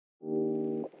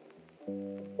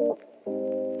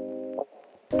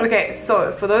Okay,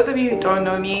 so for those of you who don't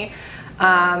know me,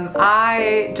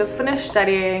 I just finished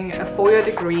studying a 4-year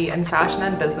degree in fashion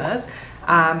and business.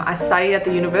 I studied at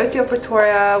the University of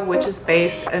Pretoria, which is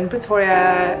based in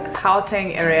Pretoria,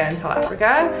 Gauteng area in South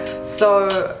Africa.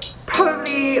 So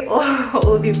probably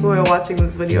all the people who are watching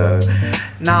this video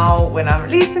now when I'm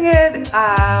releasing it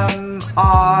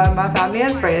are my family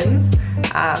and friends.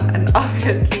 And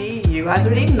obviously you guys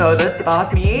already know this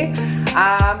about me.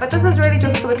 But this is really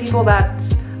just for the people that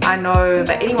I know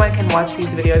that anyone can watch these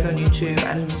videos on YouTube.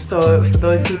 And so for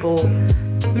those people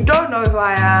who don't know who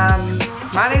I am,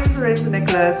 my name is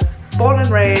Lorenza, born and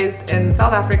raised in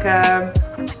South Africa,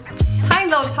 tiny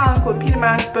little town called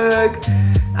Pietermaritzburg.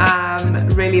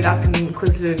 Really that's in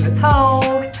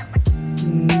KwaZulu-Natal.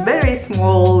 Very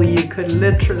small, you could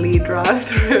literally drive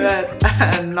through it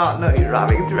and not know you're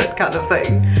driving through it kind of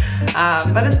thing.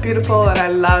 But it's beautiful and I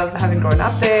love having grown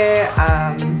up there.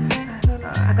 I don't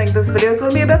know, I think this video is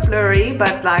going to be a bit blurry,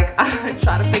 but like I'm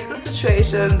trying to fix the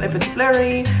situation. If it's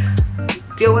blurry,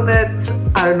 deal with it.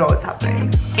 I don't know what's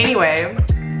happening. Anyway,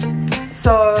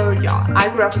 so yeah, I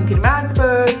grew up in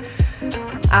Pietermaritzburg.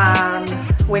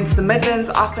 Went to the Midlands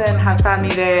often, have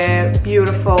family there,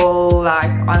 beautiful, like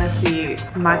honestly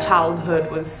my childhood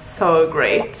was so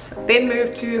great. Then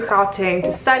moved to Gauteng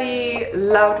to study,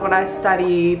 loved what I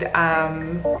studied.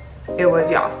 It was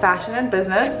fashion and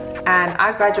business, and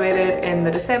I graduated in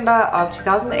the December of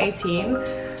 2018.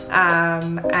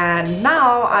 And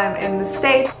now I'm in the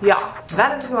States. Yeah,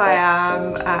 that is who I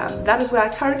am. That is where I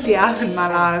currently am in my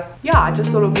life. Yeah, I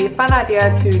just thought it would be a fun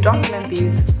idea to document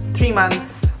these 3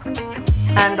 months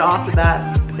and after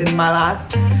that in my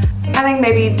life. I think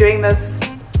maybe doing this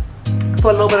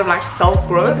for a little bit of like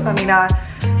self-growth. I mean, I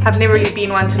have never really been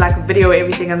one to like video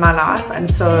everything in my life,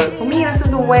 and so for me this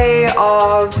is a way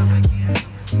of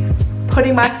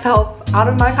putting myself out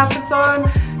of my comfort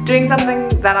zone, doing something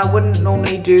that I wouldn't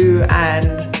normally do,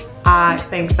 and I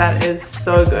think that is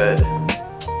so good.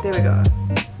 There we go.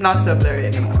 Not so blurry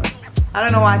anymore. I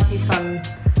don't know why it keeps on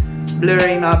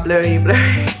blurry, not blurry,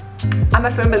 blurry. I'm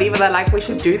a firm believer that like we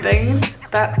should do things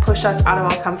that push us out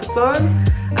of our comfort zone.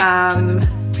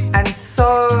 And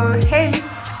so hence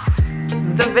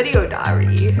the video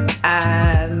diary.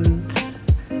 And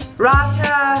right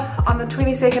here on the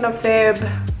 22nd of Feb.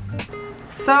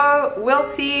 So we'll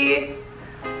see.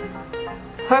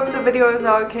 Hope the videos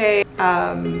are okay.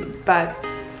 But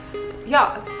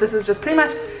yeah, this is just pretty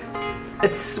much,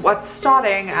 it's what's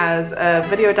starting as a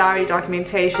video diary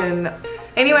documentation.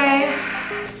 Anyway,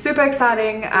 super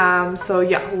exciting. So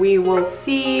yeah, we will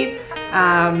see.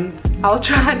 I'll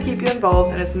try and keep you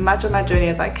involved in as much of my journey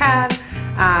as I can.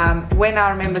 When I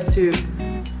remember to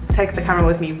take the camera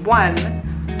with me, 1,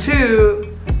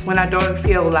 2, when I don't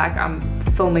feel like I'm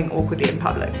filming awkwardly in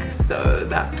public. So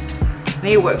I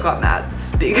need to work on that,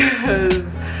 because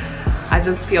I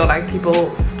just feel like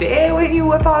people stare when you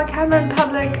whip out a camera in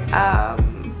public.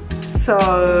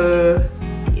 So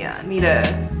yeah, I need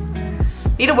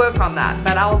to work on that,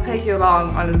 but I'll take you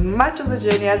along on as much of the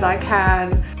journey as I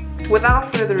can.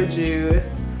 Without further ado,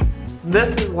 this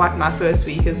is what my first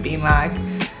week has been like.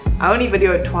 I only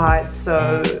videoed twice,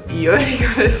 so you're only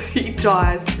gonna see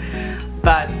twice,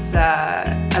 but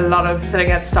a lot of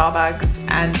sitting at Starbucks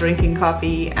and drinking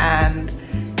coffee and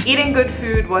eating good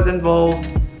food was involved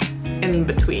in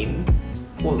between,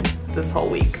 well, this whole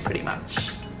week pretty much.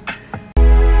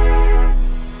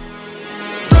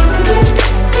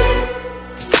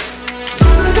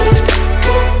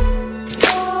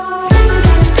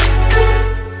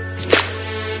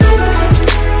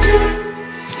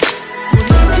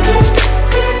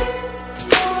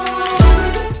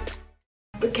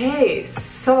 Okay,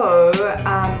 so it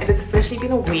has officially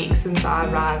been a week since I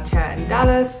arrived here in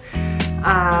Dallas.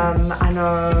 I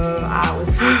know I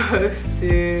was supposed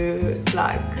to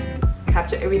like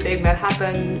capture everything that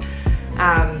happened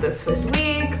this first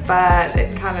week, but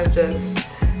it kind of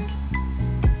just,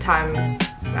 time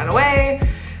ran away.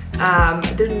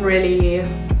 It didn't really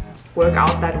work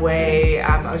out that way.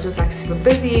 I was just like super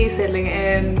busy settling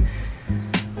in,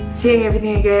 seeing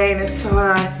everything again. It's so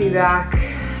nice to be back.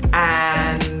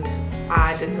 And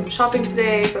I did some shopping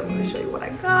today, so I'm going to show you what I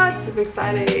got. Super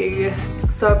exciting.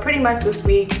 So pretty much this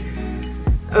week,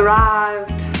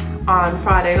 arrived on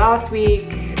Friday last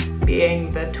week,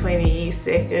 being the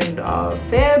 22nd of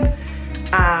Feb.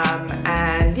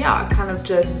 And yeah, I kind of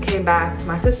just came back to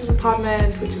my sister's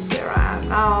apartment, which is where I am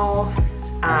now.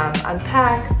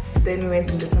 Unpacked, then we went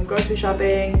and did some grocery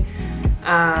shopping.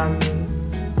 I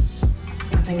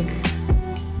think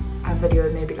I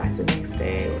videoed maybe like the next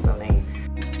day or something.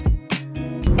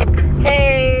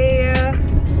 Hey!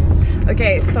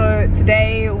 Okay, so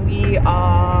today we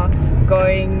are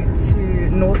going to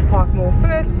North Park Mall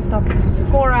first to stop to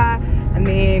Sephora, and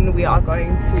then we are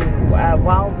going to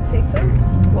Wild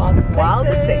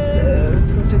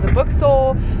Detectives, which is a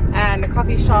bookstore and a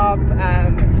coffee shop.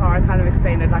 Tara kind of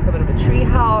explained it like a bit of a tree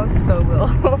house, so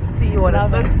we'll see what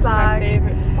it looks like. My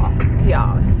favorite spot.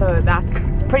 Yeah, so that's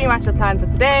pretty much the plan for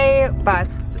today, but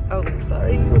oh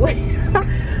sorry,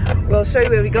 we'll show you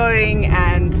where we're going,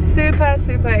 and super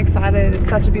excited. It's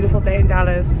such a beautiful day in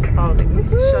Dallas. Let me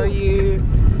show you.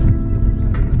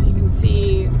 You can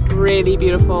see, really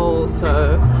beautiful,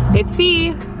 so let's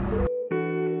see.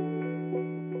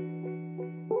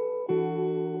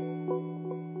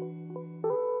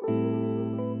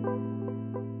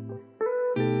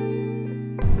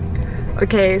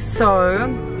 Okay, so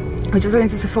we're just going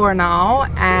to Sephora now,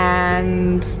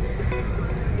 and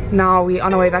now we're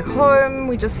on our way back home.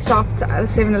 We just stopped at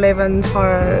 7-Eleven.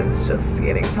 Tara's just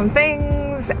getting some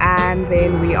things, and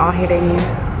then we are heading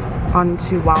on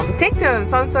to Wild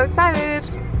Detectives. So I'm so excited.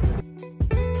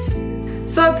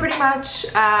 So pretty much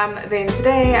then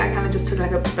today I kind of just took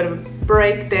like a bit of a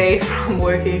break day from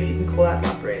working, if you can call that,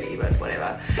 not really, but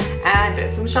whatever, and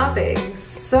did some shopping.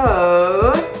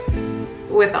 So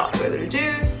without further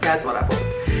ado, here's what I bought.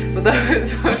 For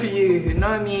those of you who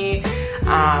know me,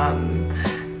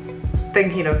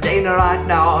 thinking of Dana right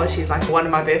now, she's like one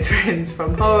of my best friends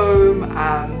from home.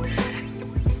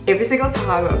 Every single time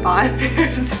I buy a pair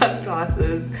of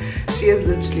sunglasses, she is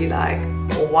literally like,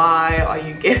 why are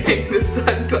you getting the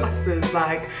sunglasses?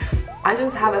 Like, I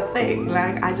just have a thing,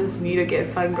 like I just need to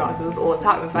get sunglasses all the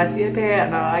time. If I see a pair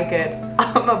and I like it,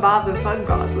 I'm about the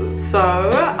sunglasses. So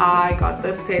I got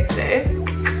this pair today.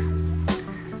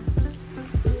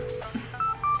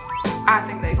 I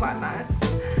think they're quite nice.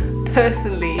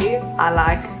 Personally, I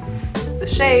like the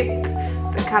shape,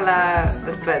 the color,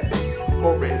 the fit,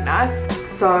 all really nice.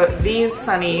 So these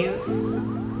sunnies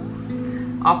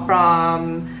are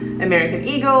from American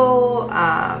Eagle.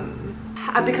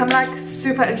 I've become like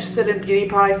super interested in beauty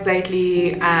products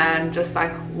lately, and just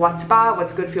like what to buy,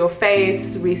 what's good for your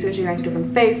face, researching like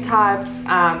different face types.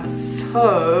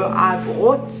 So I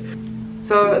bought,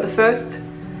 so the first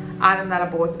item that I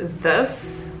bought is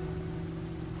this.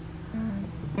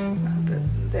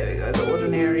 There we go, the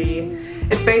Ordinary.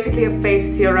 It's basically a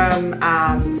face serum.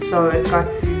 So it's got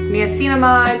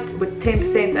niacinamide with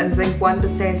 10% and zinc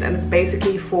 1%, and it's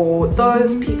basically for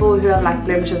those people who have like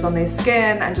blemishes on their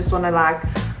skin and just want to like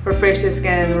refresh their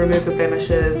skin, remove the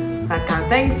blemishes, that kind of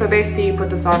thing. So basically you put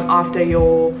this on after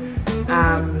your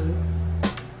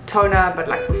toner, but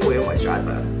like before your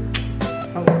moisturizer.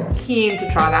 So I'm keen to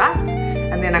try that.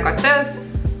 And then I got this,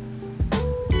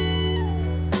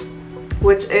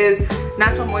 which is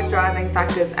natural moisturizing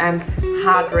factors and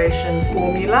hydration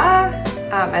formula,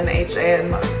 and HA, I'm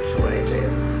not sure what HA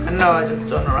is. I know, I just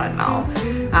don't know right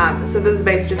now. So this is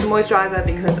basically just a moisturizer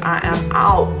because I am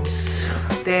out.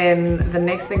 Then the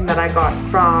next thing that I got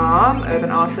from Urban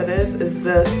Outfitters is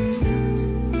this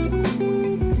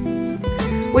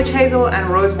Witch Hazel and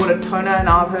Rose Water Toner.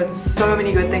 Now I've heard so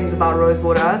many good things about rose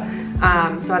water.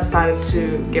 So I decided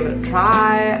to give it a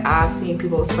try. I've seen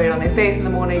people spray it on their face in the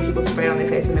morning, people spray it on their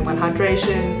face when they want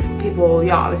hydration. People,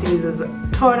 yeah, obviously use as a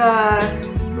toner,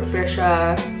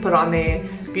 refresher, put it on their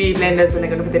beauty blenders when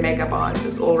they're gonna put their makeup on.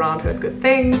 Just all around heard good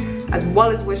things, as well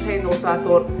as Witch Hazel. So I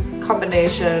thought,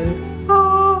 combination,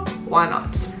 why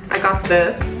not? I got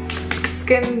this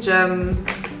Skin Gym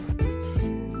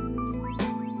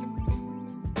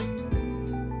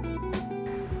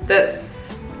this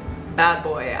bad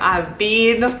boy. I've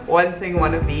been wanting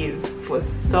one of these for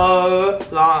so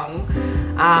long.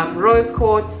 Rose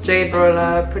quartz, jade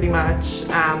roller, pretty much,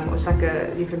 which like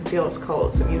a, you can feel it's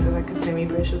cold, so it means it's like a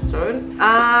semi-precious stone.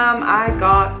 I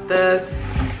got this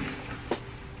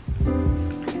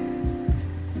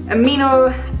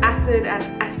amino acid and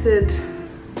acid,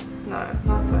 no,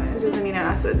 not so, it's just amino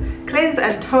acid. Cleanse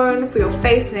and tone for your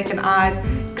face, neck and eyes,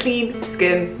 clean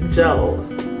skin gel.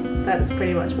 That is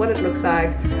pretty much what it looks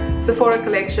like. Sephora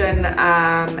collection,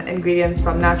 ingredients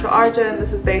from natural origin.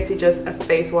 This is basically just a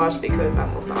face wash because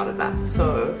I'm also out of that.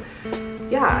 So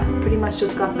yeah, pretty much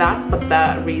just got that for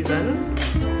that reason.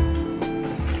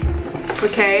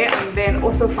 Okay, and then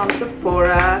also from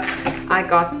Sephora, I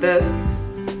got this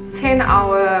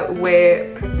 10-hour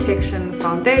wear protection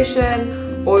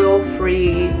foundation, oil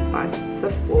free by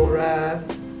Sephora.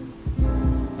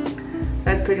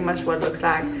 That's pretty much what it looks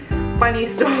like. funny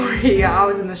story. I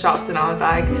was in the shops and I was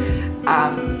like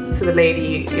to the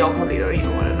lady, y'all probably don't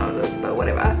even want to know this, but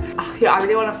whatever. Yeah, I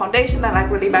really want a foundation that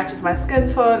like really matches my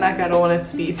skin tone. Like I don't want it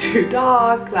to be too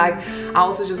dark. Like I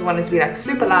also just want it to be like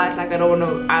super light. Like I don't want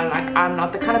to, I'm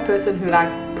not the kind of person who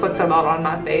like puts a lot on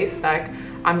my face. Like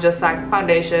I'm just like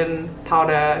foundation,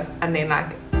 powder, and then like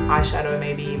eyeshadow,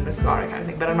 maybe mascara kind of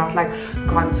thing. But I'm not like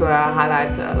contour,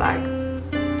 highlighter, like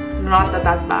not that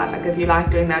that's bad. Like if you like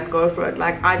doing that, go for it.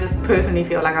 Like I just personally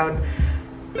feel like I would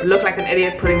look like an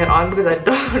idiot putting it on because I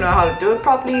don't know how to do it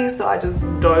properly, so I just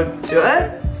don't do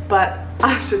it. But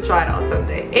I should try it out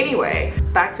someday. Anyway,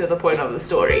 back to the point of the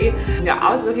story. Yeah,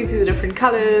 I was looking through the different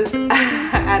colors and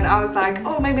I was like,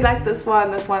 oh, maybe like this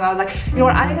one. I was like, you know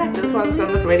what, I think like this one's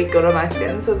gonna look really good on my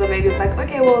skin. So the lady was like,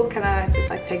 okay, well, can I just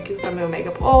like take some of your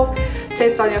makeup off,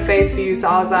 test on your face for you? So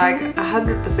I was like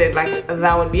 100% like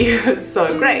that would be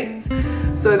so great.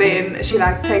 So then she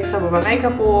like takes some of my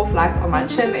makeup off, like on my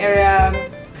chin area.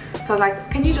 So I was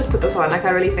like, can you just put this on? Like,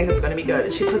 I really think it's gonna be good.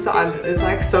 And she puts it on. It's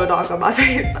like so dark on my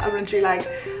face. I'm literally like,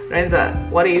 Lorenza,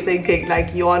 what are you thinking?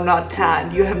 Like, you are not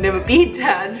tan. You have never been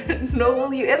tan. Nor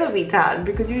will you ever be tan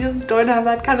because you just don't have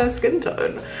that kind of skin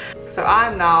tone. So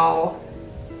I'm now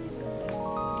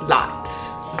light.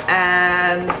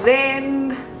 And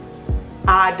then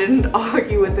I didn't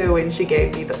argue with her when she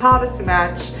gave me the powder to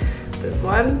match this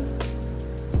one,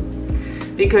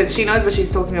 because she knows what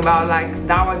she's talking about. Like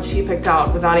that one she picked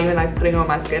out without even like putting on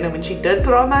my skin, and when she did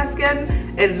put on my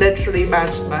skin, it literally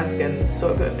matched my skin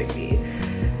so perfectly.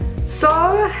 So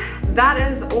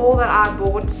that is all that I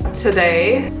bought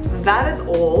today. That is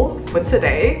all for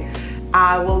today.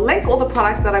 I will link all the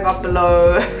products that I got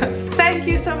below. Thank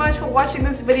you so much for watching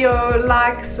this video.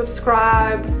 Like,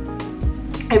 subscribe,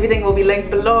 everything will be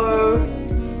linked below.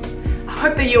 I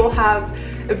hope that you'll have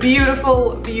a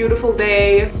beautiful, beautiful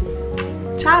day.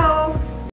 Ciao!